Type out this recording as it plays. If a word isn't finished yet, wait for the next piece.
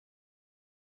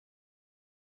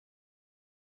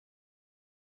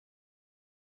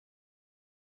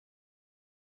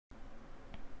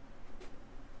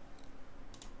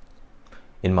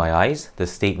In my eyes, the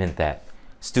statement that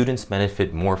students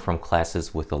benefit more from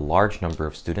classes with a large number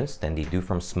of students than they do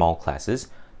from small classes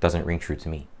doesn't ring true to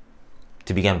me.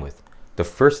 To begin with, the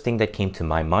first thing that came to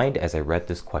my mind as I read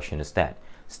this question is that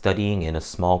studying in a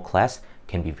small class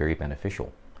can be very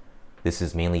beneficial. This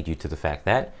is mainly due to the fact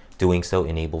that doing so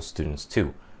enables students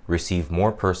to receive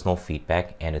more personal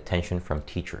feedback and attention from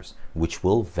teachers, which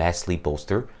will vastly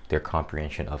bolster their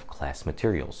comprehension of class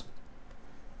materials.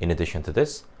 In addition to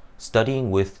this, studying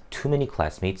with too many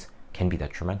classmates can be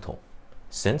detrimental,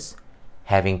 since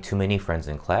having too many friends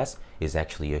in class is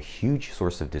actually a huge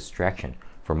source of distraction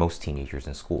for most teenagers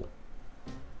in school.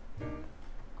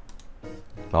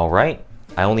 Alright,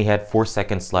 I only had 4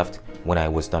 seconds left when I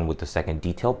was done with the second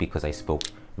detail because I spoke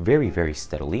very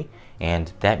steadily,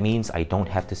 and that means I don't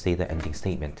have to say the ending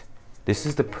statement. This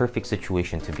is the perfect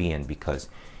situation to be in because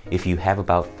if you have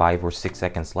about 5 or 6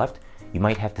 seconds left, you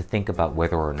might have to think about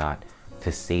whether or not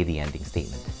to say the ending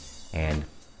statement. And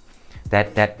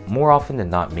that more often than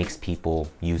not makes people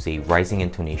use a rising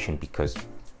intonation because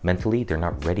mentally they're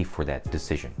not ready for that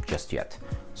decision just yet.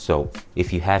 So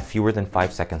if you have fewer than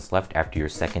 5 seconds left after your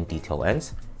second detail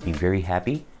ends, be very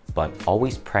happy, but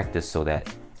always practice so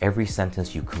that every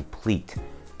sentence you complete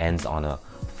ends on a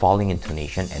falling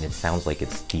intonation and it sounds like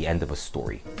it's the end of a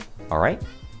story. Alright?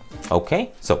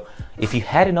 Okay, so if you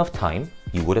had enough time,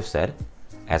 you would have said,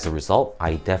 as a result,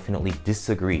 I definitely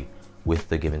disagree with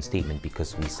the given statement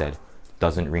because we said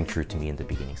doesn't ring true to me in the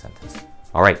beginning sentence.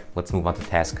 Alright, let's move on to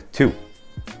task 2.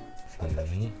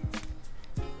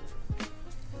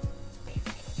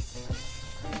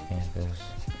 Campus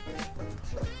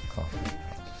coffee house.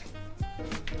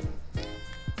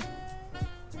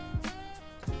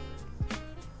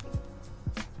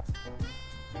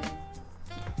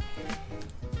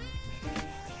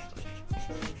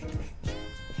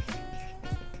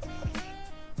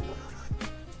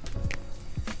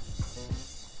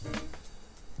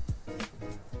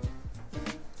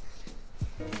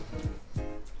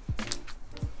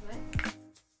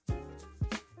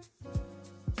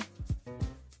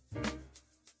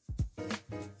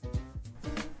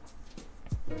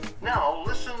 Now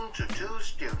listen to two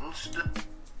students.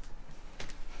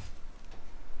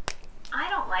 I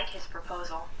don't like his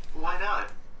proposal. Why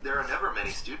not? There are never many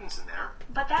students in there.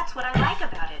 But that's what I like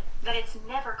about it, that it's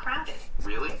never crowded.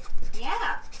 Really?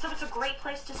 Yeah, so it's a great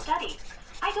place to study.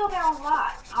 I go there a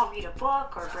lot. I'll read a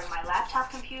book or bring my laptop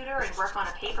computer and work on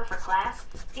a paper for class.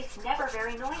 It's never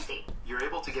very noisy. You're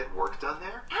able to get work done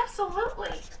there?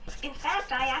 Absolutely. In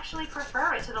fact, I actually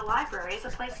prefer it to the library as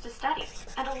a place to study.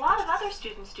 And a lot of other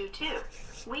students do too.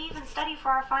 We even study for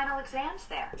our final exams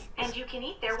there. And you can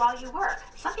eat there while you work,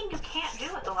 something you can't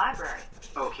do at the library.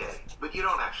 Okay, but you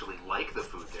don't actually like the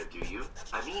food there, do you?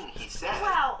 I mean, he said...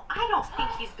 Well, I don't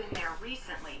think he's been there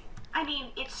recently. I mean,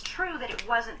 it's true that it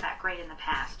wasn't that great in the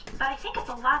past, but I think it's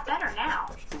a lot better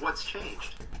now. What's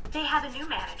changed? They have a new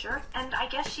manager, and I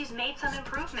guess she's made some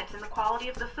improvements in the quality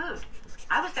of the food.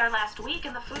 I was there last week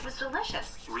and the food was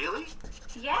delicious. Really?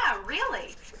 Yeah,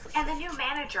 really. And the new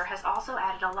manager has also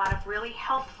added a lot of really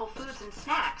healthful foods and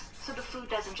snacks, so the food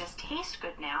doesn't just taste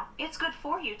good now, it's good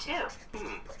for you too.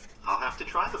 I'll have to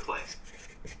try the place.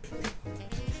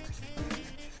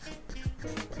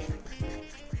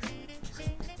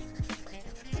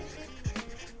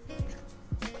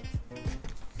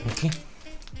 Okay.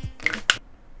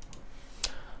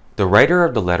 The writer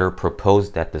of the letter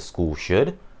proposed that the school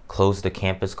should close the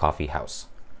campus coffee house.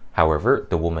 However,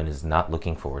 the woman is not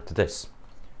looking forward to this.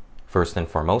 First and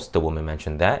foremost, the woman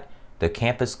mentioned that the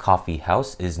campus coffee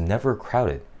house is never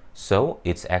crowded, so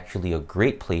it's actually a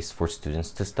great place for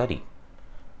students to study.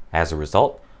 As a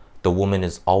result, the woman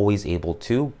is always able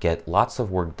to get lots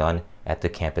of work done at the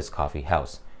campus coffee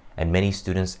house, and many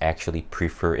students actually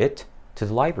prefer it to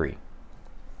the library.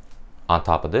 On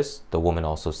top of this, the woman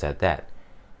also said that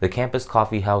the campus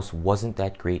coffee house wasn't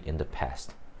that great in the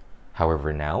past.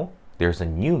 However, now there's a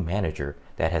new manager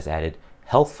that has added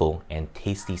healthful and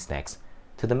tasty snacks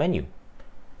to the menu.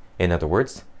 In other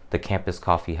words, the campus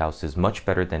coffee house is much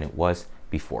better than it was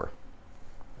before.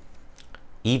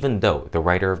 Even though the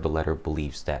writer of the letter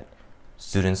believes that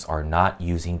students are not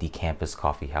using the campus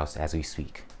coffee house as we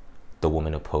speak, the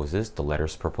woman opposes the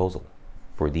letter's proposal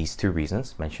for these two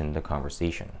reasons mentioned in the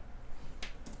conversation.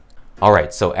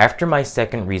 Alright, so after my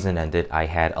second reason ended, I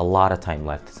had a lot of time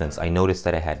left since I noticed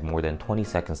that I had more than 20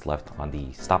 seconds left on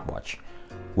the stopwatch,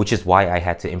 which is why I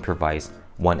had to improvise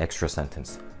one extra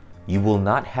sentence. You will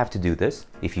not have to do this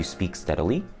if you speak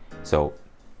steadily, so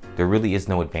there really is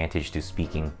no advantage to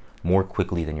speaking more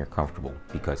quickly than you're comfortable,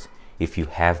 because if you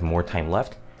have more time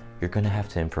left, you're gonna have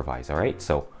to improvise, alright?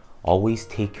 So always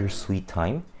take your sweet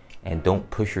time and don't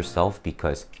push yourself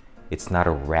because it's not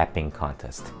a rapping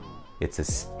contest. It's a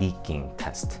speaking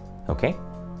test, okay?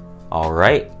 All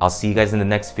right, I'll see you guys in the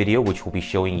next video, which will be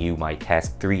showing you my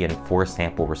task 3 and 4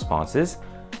 sample responses.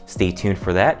 Stay tuned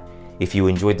for that. If you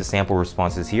enjoyed the sample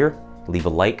responses here, leave a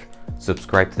like,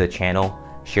 subscribe to the channel,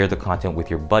 share the content with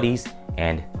your buddies,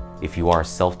 and if you are a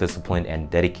self-disciplined and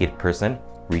dedicated person,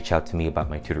 reach out to me about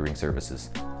my tutoring services.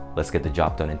 Let's get the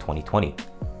job done in 2020.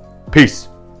 Peace.